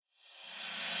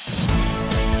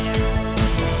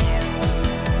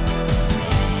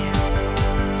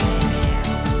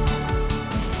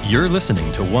You're listening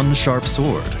to One Sharp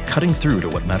Sword, cutting through to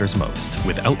what matters most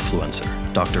with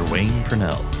Outfluencer, Dr. Wayne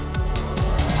Purnell.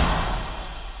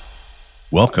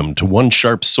 Welcome to One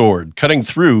Sharp Sword, cutting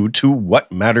through to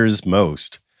what matters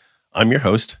most. I'm your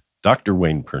host, Dr.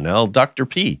 Wayne Purnell, Dr.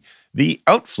 P, the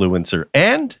Outfluencer,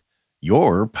 and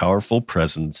your powerful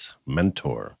presence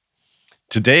mentor.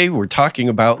 Today, we're talking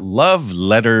about love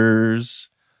letters.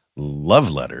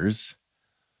 Love letters.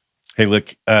 Hey,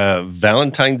 look,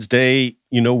 Valentine's Day,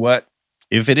 you know what?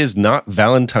 If it is not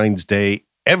Valentine's Day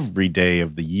every day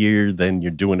of the year, then you're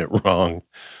doing it wrong.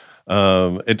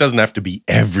 It doesn't have to be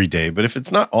every day, but if it's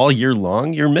not all year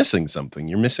long, you're missing something.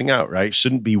 You're missing out, right?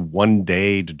 Shouldn't be one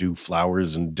day to do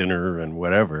flowers and dinner and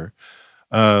whatever.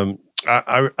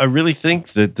 I really think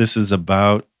that this is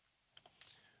about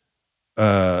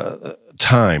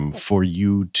time for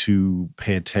you to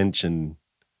pay attention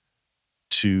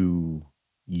to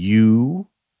you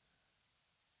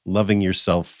loving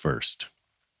yourself first.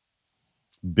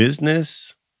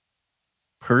 Business,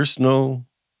 personal,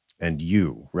 and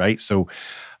you, right? So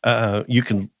you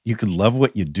can love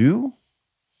what you do.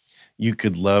 You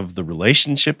could love the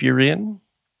relationship you're in.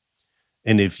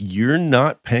 And if you're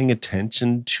not paying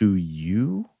attention to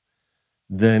you,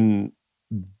 then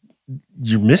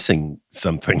you're missing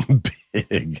something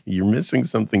big. You're missing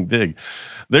something big.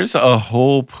 There's a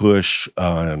whole push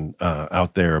on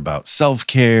out there about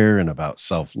self-care and about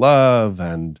self-love.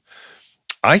 And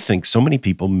I think so many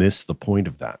people miss the point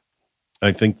of that.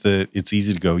 I think that it's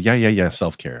easy to go, yeah,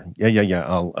 self-care. Yeah.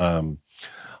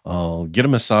 I'll get a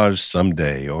massage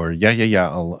someday, or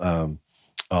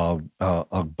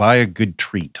I'll buy a good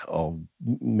treat. I'll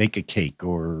make a cake,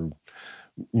 or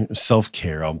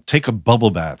self-care. I'll take a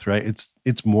bubble bath, right?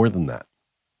 It's more than that.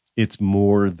 It's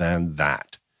more than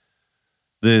that.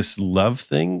 This love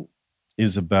thing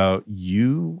is about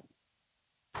you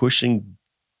pushing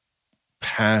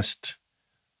past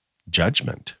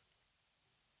judgment.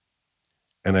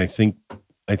 And I think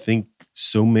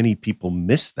so many people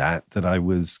miss that I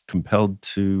was compelled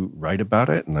to write about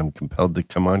it, and I'm compelled to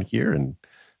come on here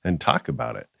and talk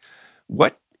about it.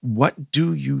 What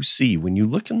do you see when you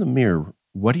look in the mirror?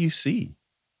 What do you see?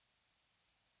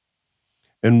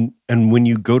 And when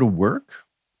you go to work,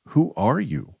 who are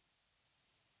you?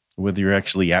 Whether you're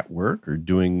actually at work or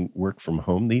doing work from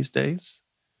home these days.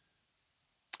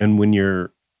 And when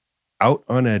you're out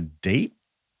on a date,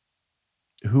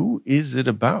 who is it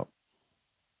about?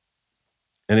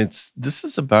 And this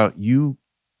is about you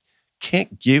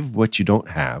can't give what you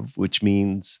don't have, which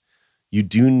means you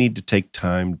do need to take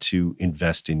time to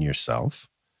invest in yourself.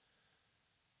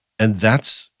 And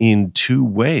that's in two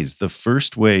ways. The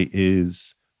first way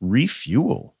is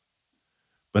refuel.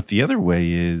 But the other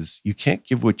way is you can't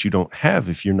give what you don't have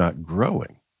if you're not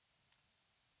growing.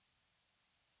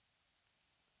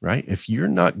 Right? If you're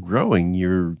not growing,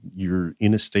 you're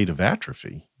in a state of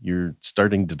atrophy. You're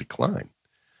starting to decline.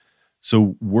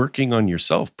 So working on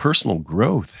yourself, personal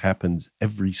growth happens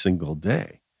every single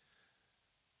day.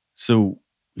 So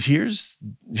here's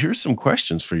some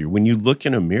questions for you. When you look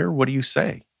in a mirror, what do you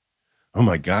say? Oh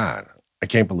my God, I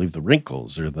can't believe the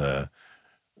wrinkles or the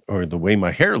way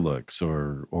my hair looks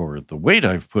or the weight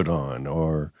I've put on,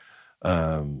 or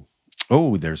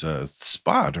oh, there's a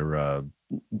spot or a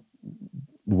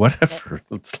whatever.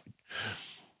 It's like,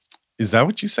 is that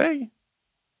what you say?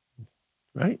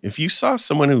 Right? If you saw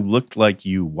someone who looked like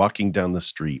you walking down the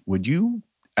street, would you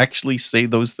actually say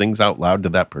those things out loud to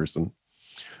that person?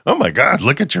 Oh my God,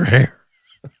 look at your hair.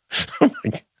 Oh my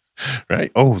God.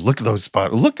 Right? Oh, look at those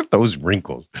spots. Look at those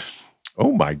wrinkles.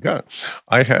 Oh my God.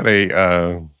 I had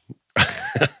a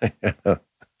I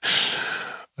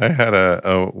had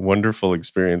a wonderful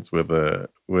experience with a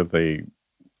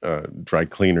dry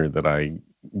cleaner that I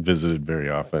visited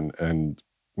very often, and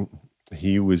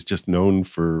he was just known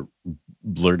for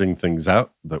blurting things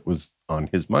out that was on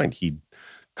his mind. He'd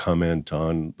comment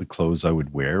on the clothes I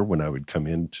would wear when I would come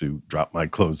in to drop my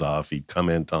clothes off. He'd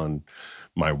comment on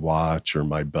my watch or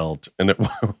my belt. And at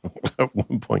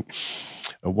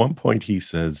one point he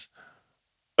says,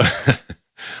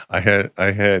 I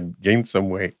had gained some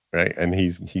weight, right? And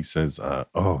he says,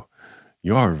 oh,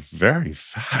 you're very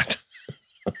fat.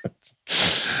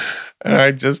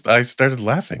 And I started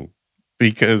laughing,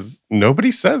 because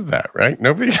nobody says that, right?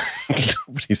 Nobody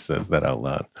says that out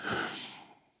loud.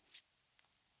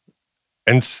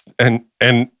 And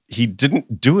he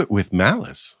didn't do it with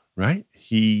malice, right?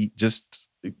 He just,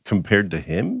 compared to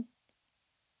him,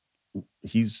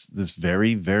 he's this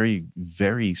very, very,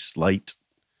 very slight,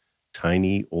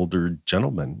 tiny, older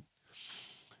gentleman.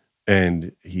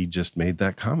 And he just made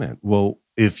that comment. Well,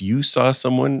 if you saw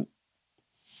someone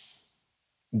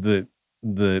that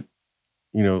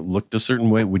looked a certain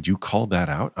way, would you call that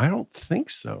out? I don't think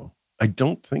so. I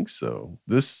don't think so.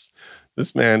 This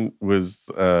man was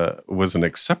an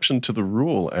exception to the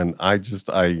rule, and I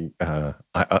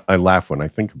laugh when I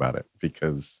think about it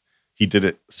because he did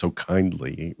it so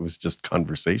kindly. It was just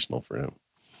conversational for him.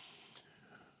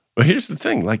 But here's the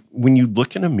thing: like when you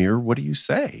look in a mirror, what do you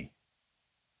say?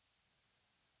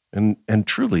 And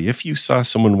truly, if you saw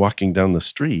someone walking down the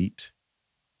street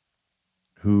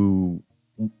who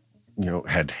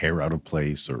had hair out of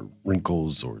place or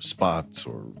wrinkles or spots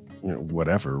or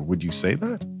whatever, would you say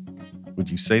that? Would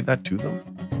you say that to them?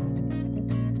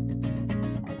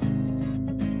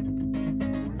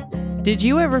 Did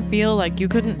you ever feel like you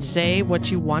couldn't say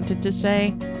what you wanted to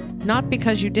say? Not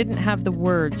because you didn't have the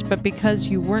words, but because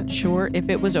you weren't sure if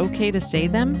it was okay to say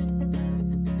them?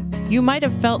 You might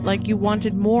have felt like you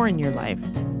wanted more in your life,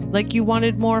 like you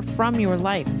wanted more from your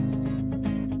life.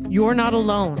 You're not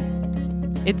alone.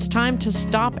 It's time to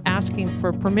stop asking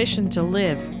for permission to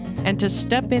live and to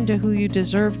step into who you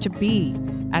deserve to be,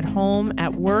 at home,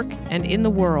 at work, and in the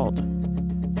world.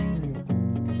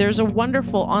 There's a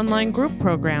wonderful online group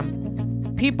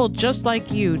program. People just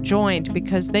like you joined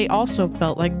because they also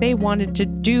felt like they wanted to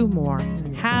do more,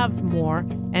 have more,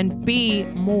 and be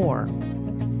more.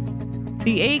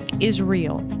 The ache is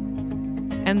real,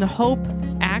 and the hope,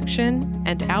 action,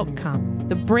 and outcome,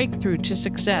 the breakthrough to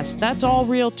success, that's all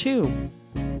real too.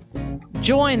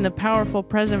 Join the Powerful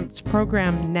Presence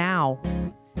program now.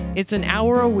 It's an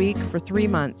hour a week for 3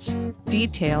 months.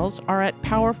 Details are at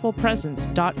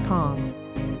powerfulpresence.com.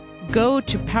 Go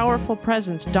to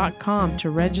powerfulpresence.com to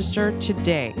register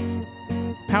today.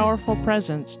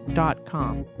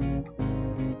 powerfulpresence.com.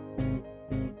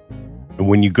 And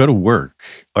when you go to work,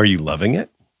 are you loving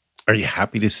it? Are you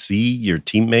happy to see your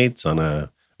teammates on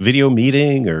a video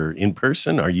meeting or in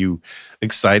person? Are you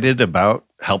excited about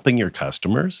helping your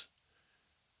customers?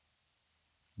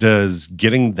 Does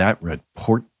getting that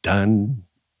report done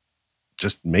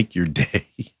just make your day?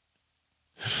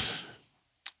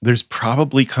 There's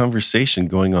probably conversation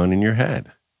going on in your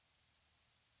head.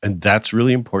 And that's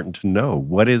really important to know.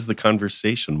 What is the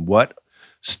conversation? What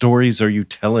stories are you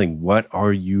telling? What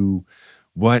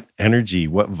energy,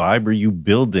 what vibe are you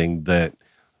building that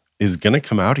is going to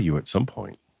come out of you at some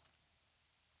point?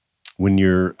 When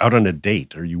you're out on a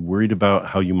date, are you worried about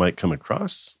how you might come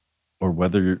across? Or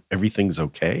whether everything's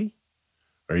okay?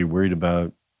 Are you worried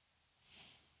about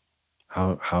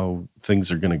how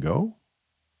things are going to go?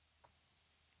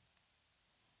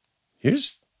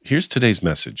 Here's today's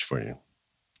message for you,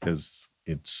 because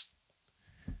it's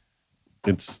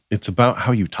about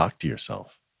how you talk to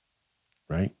yourself,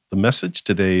 right? The message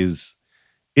today is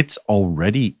it's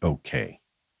already okay.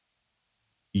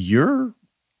 You're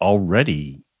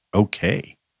already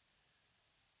okay.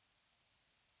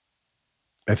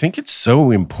 I think it's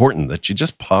so important that you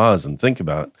just pause and think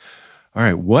about, all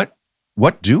right, what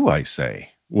do I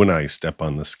say when I step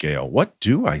on the scale? What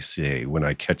do I say when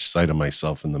I catch sight of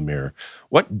myself in the mirror?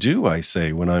 What do I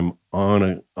say when I'm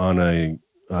on a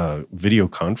video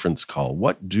conference call?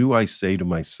 What do I say to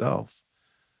myself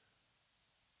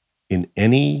in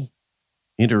any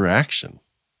interaction?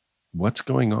 What's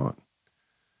going on?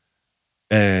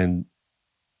 And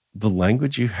the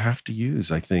language you have to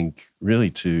use, I think, really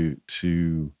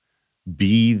to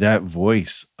be that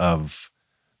voice of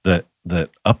that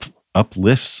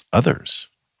uplifts others.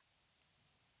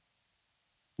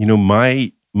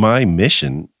 My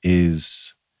mission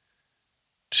is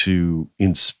to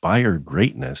inspire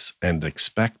greatness and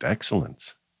expect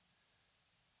excellence.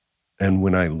 And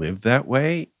when I live that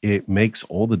way, it makes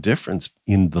all the difference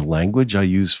in the language I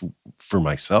use for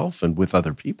myself and with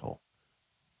other people.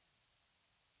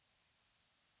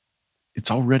 It's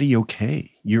already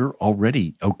okay. You're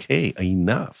already okay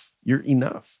enough. You're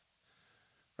enough,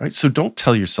 right? So don't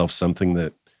tell yourself something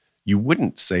that you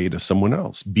wouldn't say to someone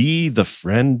else. Be the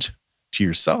friend to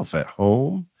yourself at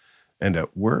home and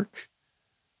at work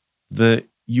that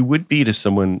you would be to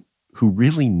someone who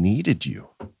really needed you.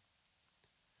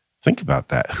 Think about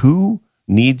that. Who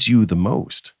needs you the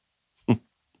most?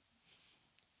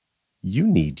 You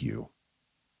need you.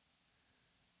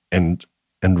 And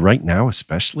right now,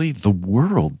 especially, the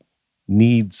world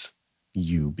needs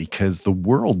you, because the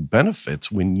world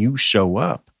benefits when you show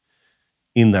up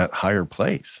in that higher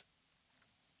place.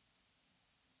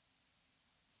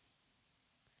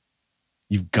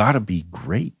 You've got to be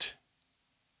great.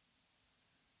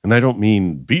 And I don't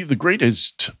mean be the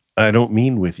greatest. I don't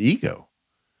mean with ego.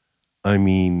 I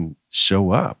mean,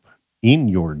 show up in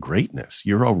your greatness.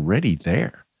 You're already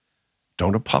there.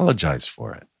 Don't apologize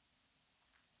for it.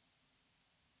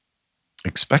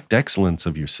 Expect excellence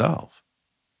of yourself.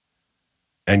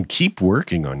 and keep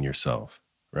working on yourself,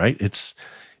 right? It's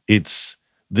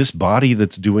this body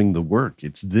that's doing the work.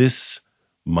 It's this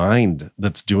mind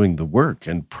that's doing the work.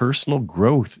 And personal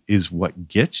growth is what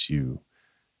gets you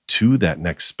to that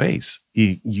next space.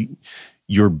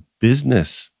 Your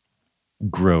business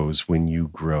grows when you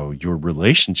grow. Your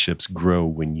relationships grow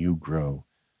when you grow.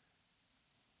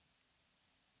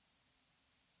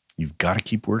 You've got to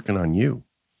keep working on you.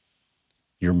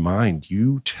 Your mind,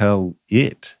 you tell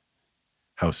it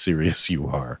how serious you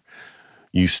are.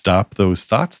 You stop those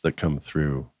thoughts that come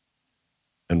through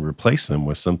and replace them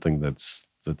with something that's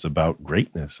about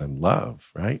greatness and love,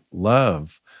 right?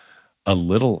 Love a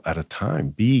little at a time.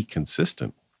 Be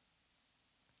consistent.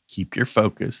 Keep your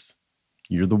focus.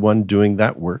 You're the one doing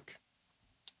that work.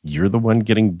 You're the one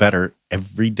getting better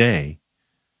every day.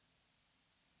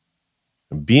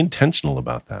 And be intentional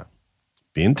about that.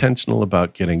 Be intentional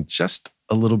about getting just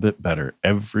a little bit better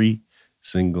every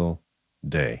single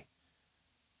day.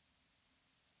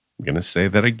 I'm going to say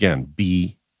that again.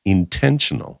 Be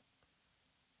intentional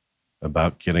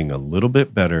about getting a little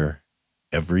bit better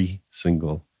every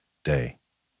single day.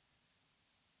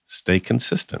 Stay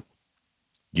consistent.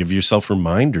 Give yourself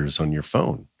reminders on your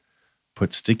phone.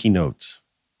 Put sticky notes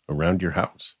around your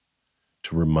house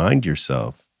to remind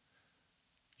yourself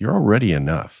you're already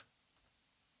enough.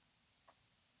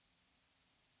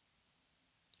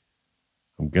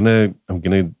 I'm gonna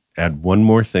add one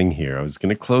more thing here. I was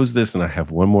gonna close this, and I have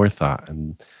one more thought,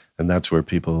 and that's where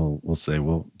people will say,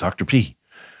 "Well, Dr. P,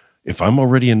 if I'm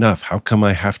already enough, how come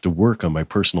I have to work on my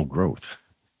personal growth?"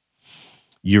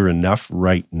 You're enough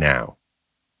right now.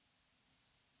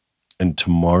 And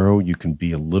tomorrow you can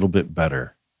be a little bit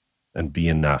better and be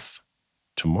enough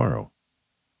tomorrow.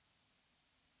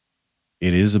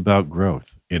 It is about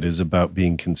growth. It is about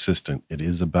being consistent. It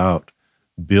is about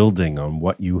building on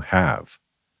what you have.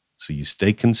 So you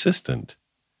stay consistent.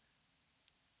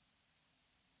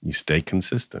 You stay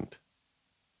consistent.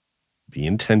 Be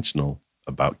intentional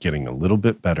about getting a little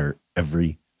bit better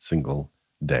every single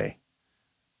day.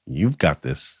 You've got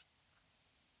this.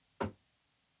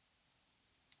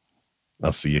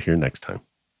 I'll see you here next time.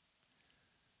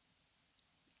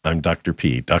 I'm Dr.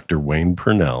 P, Dr. Wayne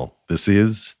Purnell. This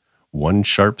is One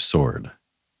Sharp Sword,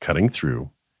 cutting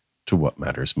through to what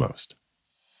matters most.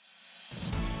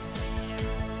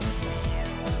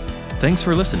 Thanks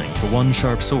for listening to One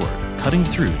Sharp Sword, cutting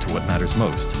through to what matters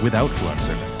most with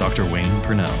Outfluencer, Dr. Wayne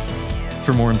Purnell.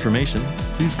 For more information,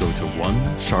 please go to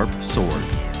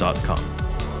onesharpsword.com.